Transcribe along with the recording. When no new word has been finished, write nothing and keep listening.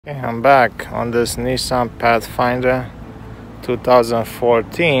Okay, I'm back on this Nissan Pathfinder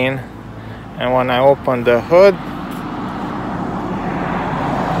 2014, and when I open the hood,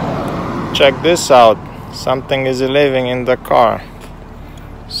 check this out. Something is living in the car.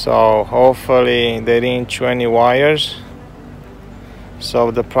 So hopefully they didn't chew any wires. So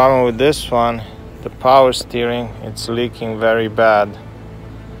the problem with this one, the power steering, it's leaking very bad.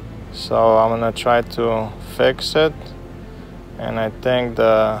 So I'm gonna try to fix it. And I think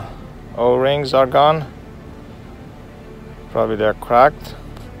the O-rings are gone. Probably they're cracked.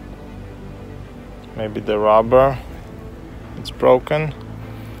 Maybe the rubber, it's broken.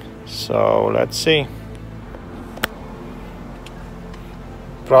 So let's see.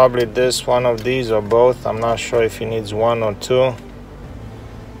 Probably this one of these or both. I'm not sure if he needs one or two.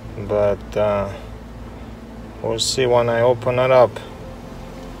 But we'll see when I open it up.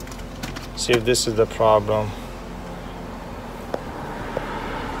 See if this is the problem.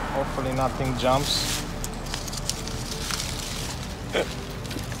 Hopefully nothing jumps.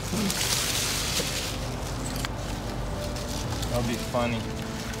 That'll be funny.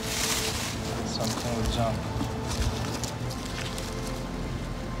 Something will jump.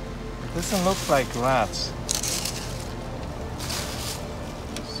 It doesn't look like rats.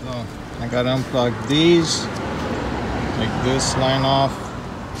 So I gotta unplug these. Take this line off.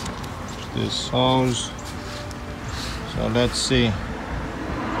 This hose. So let's see.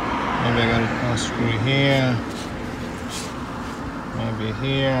 Maybe I gotta unscrew here, maybe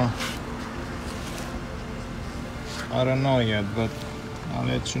here. I don't know yet, but I'll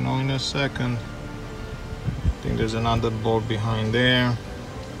let you know in a second. I think there's another bolt behind there.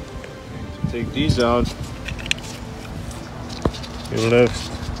 Okay, to take these out, you lift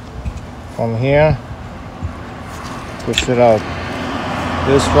from here, push it out.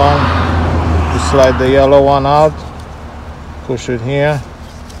 This one, you slide the yellow one out, push it here.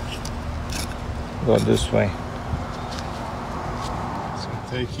 Go this way. So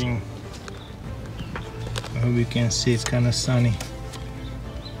taking, I hope you can see, it's kind of sunny.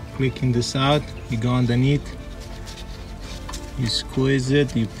 Clicking this out, you go underneath, you squeeze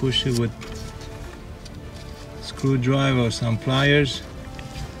it, you push it with a screwdriver or some pliers.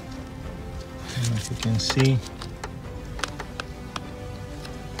 I don't know if you can see.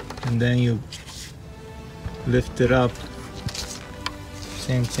 And then you lift it up.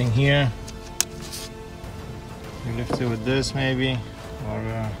 Same thing here. You lift it with this maybe, or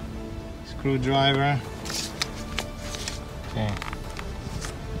a screwdriver. Okay,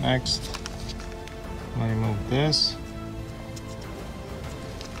 next, I'll remove this.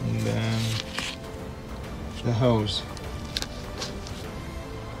 And then the hose.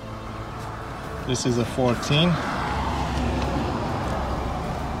 This is a 14.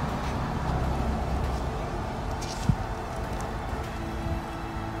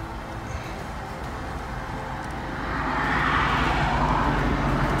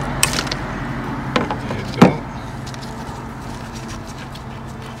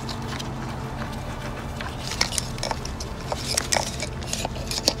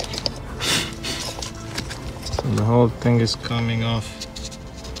 The whole thing is coming off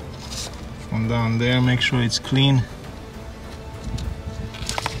from down there. Make sure it's clean.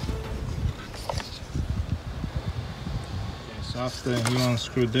 Okay, so after you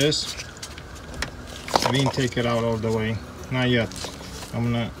unscrew this, I didn't take it out all the way, not yet. I'm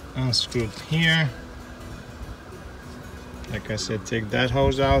gonna unscrew it here. Like I said, take that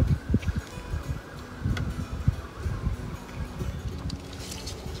hose out.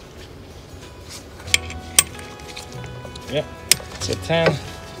 Yep, it's a 10.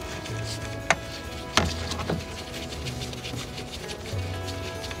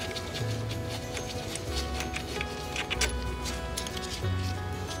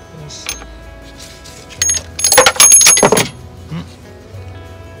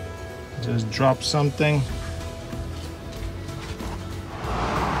 Just drop something.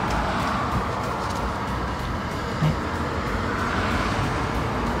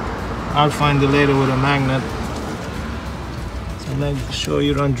 I'll find it later with a magnet. Make sure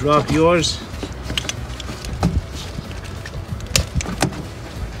you don't drop yours.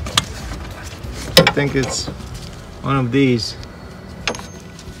 I think it's one of these.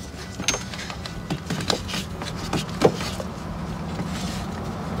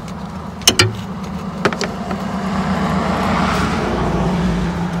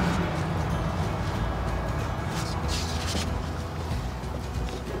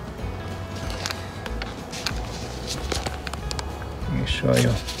 Let me show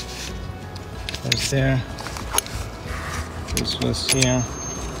you. Was there. This was here.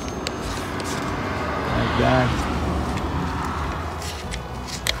 Like that.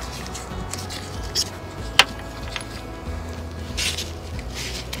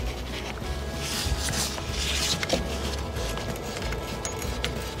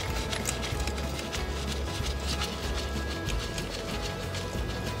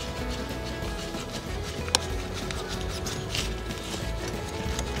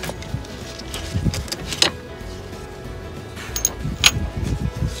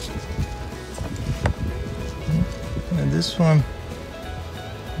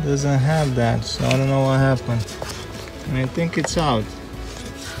 doesn't have that, so I don't know what happened. And I think it's out.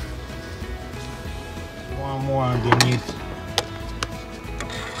 One more underneath.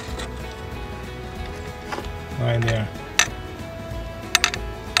 Right there.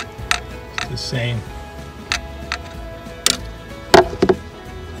 It's the same.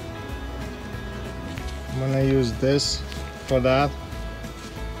 I'm gonna use this for that.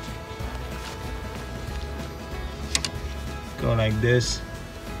 Go like this.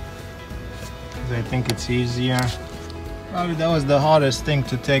 I think it's easier. Probably that was the hardest thing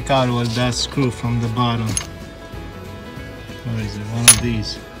to take out, was that screw from the bottom. Where is it? One of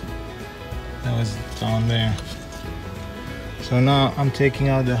these. That was down there. So now I'm taking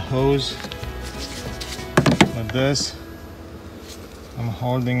out the hose with this. I'm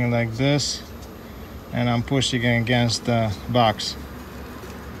holding it like this and I'm pushing it against the box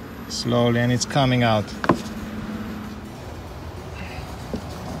slowly, and it's coming out.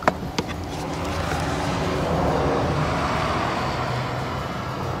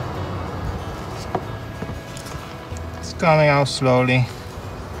 Coming out slowly.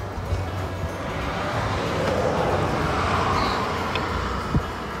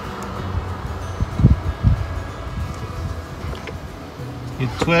 You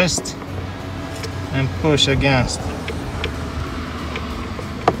twist and push against.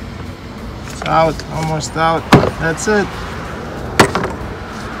 It's out, almost out. That's it.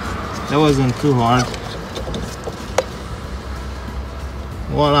 That wasn't too hard.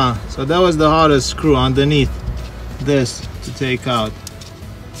 Voila. So that was the hardest screw underneath this to take out.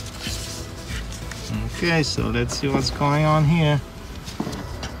 Okay, so let's see what's going on here.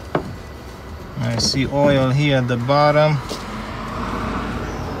 I see oil here at the bottom.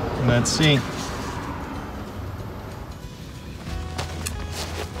 Let's see.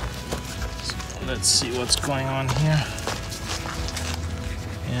 So let's see what's going on here.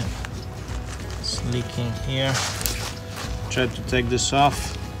 Yeah, it's leaking here. Try to take this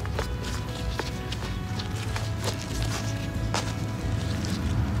off.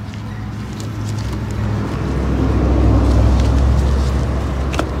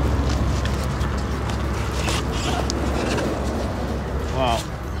 Wow.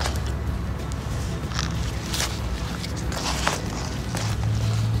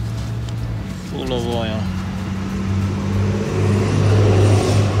 Full of oil.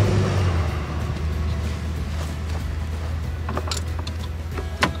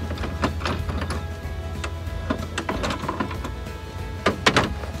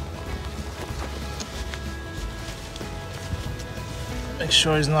 Make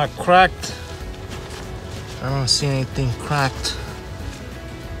sure it's not cracked. I don't see anything cracked.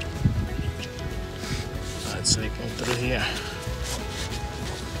 It's leaking through here.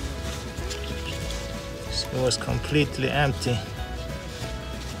 It was completely empty.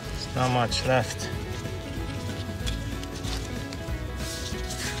 There's not much left.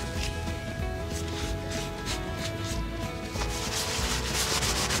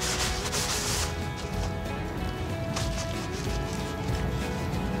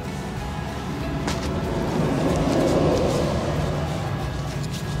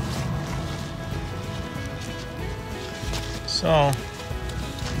 So I'm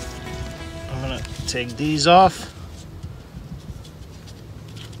gonna take these off.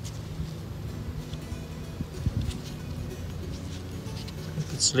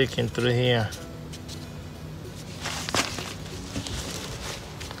 It's leaking through here.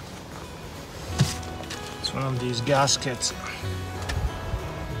 It's one of these gaskets.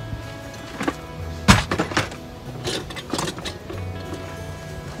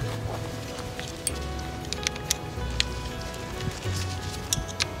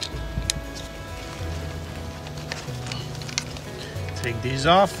 Take these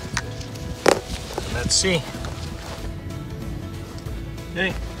off. Let's see.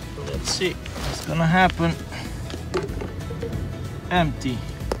 Okay, let's see what's gonna happen. Empty.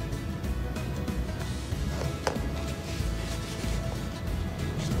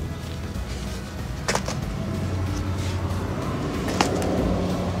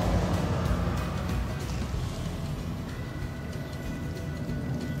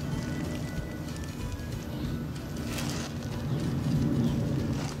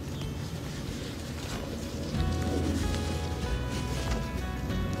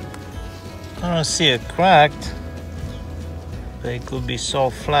 I don't see it cracked, but it could be so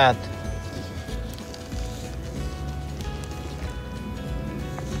flat.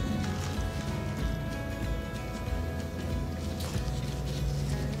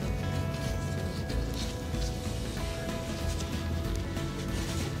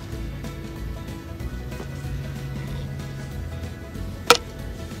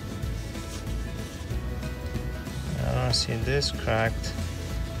 don't see this cracked.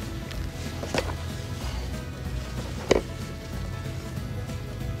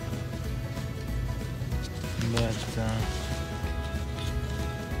 But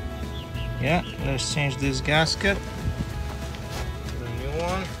yeah, let's change this gasket. The new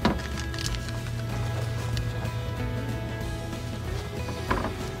one.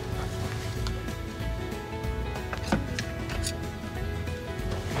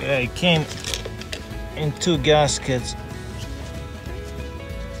 Yeah, it came in 2 gaskets.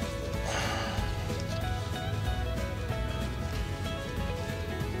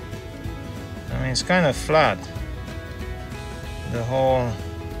 I mean, it's kind of flat, the whole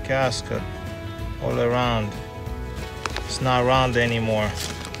gasket all around. It's not round anymore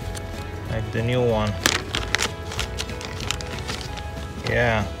like the new one.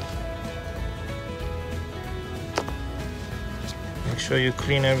 Yeah, make sure you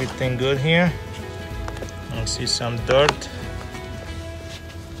clean everything good here. I see some dirt.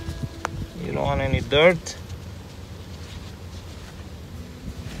 You don't want any dirt.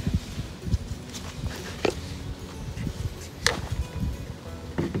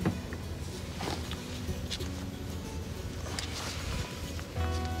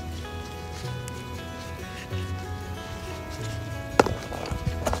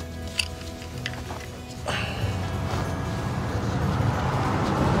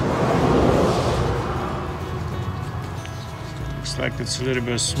 Looks like it's a little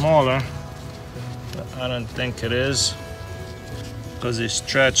bit smaller, but I don't think it is because it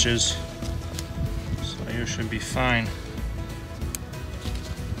stretches, so you should be fine.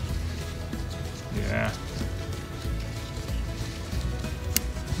 Yeah.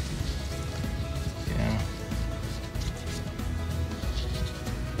 Yeah.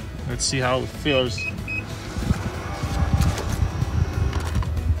 Let's see how it feels.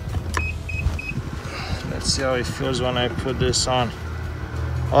 Let's see how it feels when I put this on.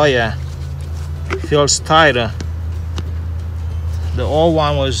 Oh yeah, it feels tighter. The old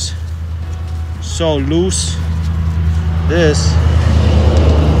one was so loose. This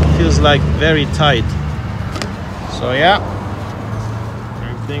feels like very tight. So yeah,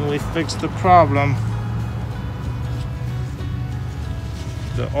 I think we fixed the problem.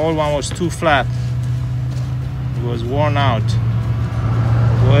 The old one was too flat. It was worn out.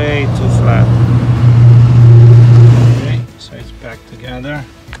 Way too flat. So it's back together,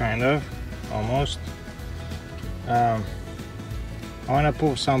 kind of, almost. I want to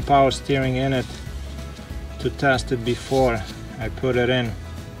put some power steering in it to test it before I put it in.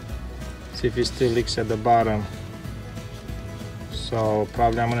 See if it still leaks at the bottom. So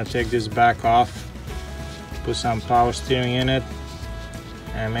probably I'm going to take this back off, put some power steering in it,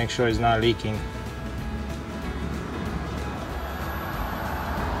 and make sure it's not leaking.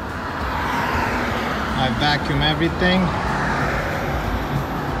 I vacuum everything.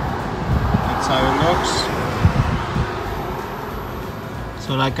 That's how it looks.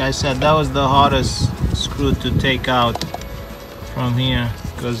 So like I said, that was the hardest screw to take out from here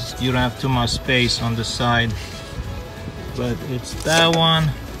because you don't have too much space on the side. But it's that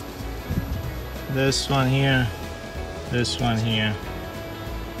one, this one here, this one here.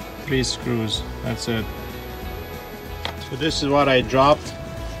 3 screws, that's it. So this is what I dropped.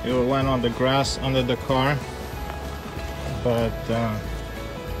 It went on the grass under the car, but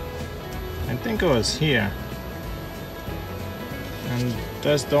I think it was here, and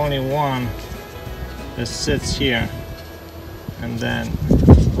that's the only one that sits here, and then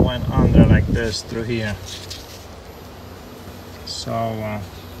went under like this through here. So at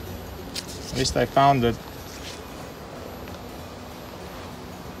least I found it.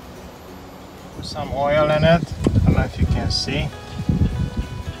 Put some oil in it. I don't know if you can see.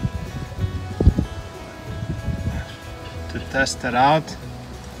 To test it out,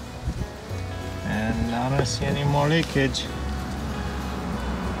 and I don't see any more leakage.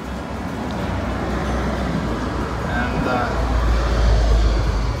 And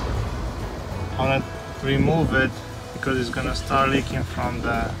I want to remove it because it's gonna start leaking from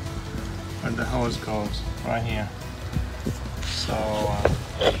where the hose goes, right here. So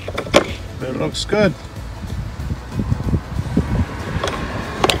it looks good.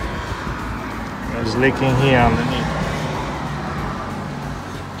 It's leaking here underneath.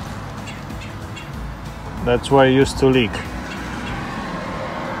 That's where it used to leak.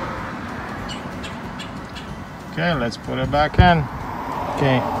 Okay, let's put it back in.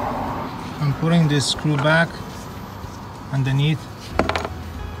 Okay, I'm putting this screw back underneath.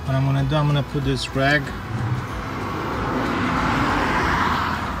 What I'm gonna do, I'm gonna put this rag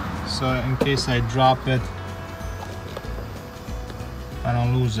so in case I drop it, I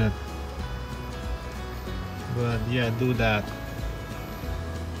don't lose it. but yeah, do that.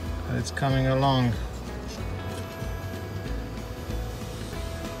 It's coming along.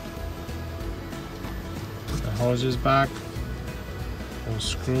 The hose is back, those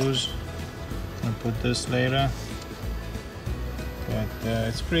screws. I'll put this later, but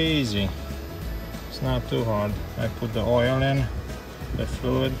it's pretty easy. It's not too hard. I put the oil in, the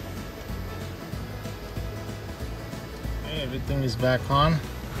fluid. Okay, everything is back on.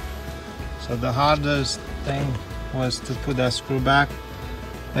 So the hardest thing was to put that screw back.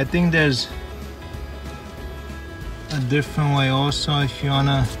 I think there's a different way also. If you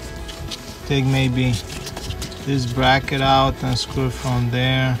wanna take maybe this bracket out and screw it from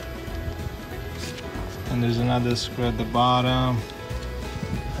there, and there's another screw at the bottom,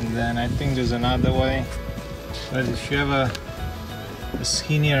 and then I think there's another way. But if you have a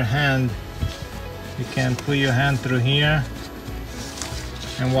skinnier hand, you can put your hand through here,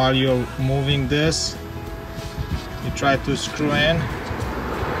 and while you're moving this, you try to screw in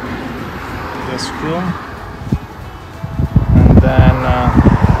the screw, and then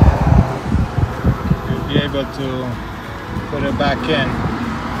you'll be able to put it back in.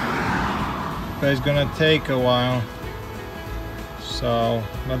 But it's gonna take a while. So,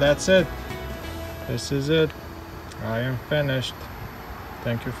 but that's it. This is it. I am finished.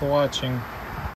 Thank you for watching.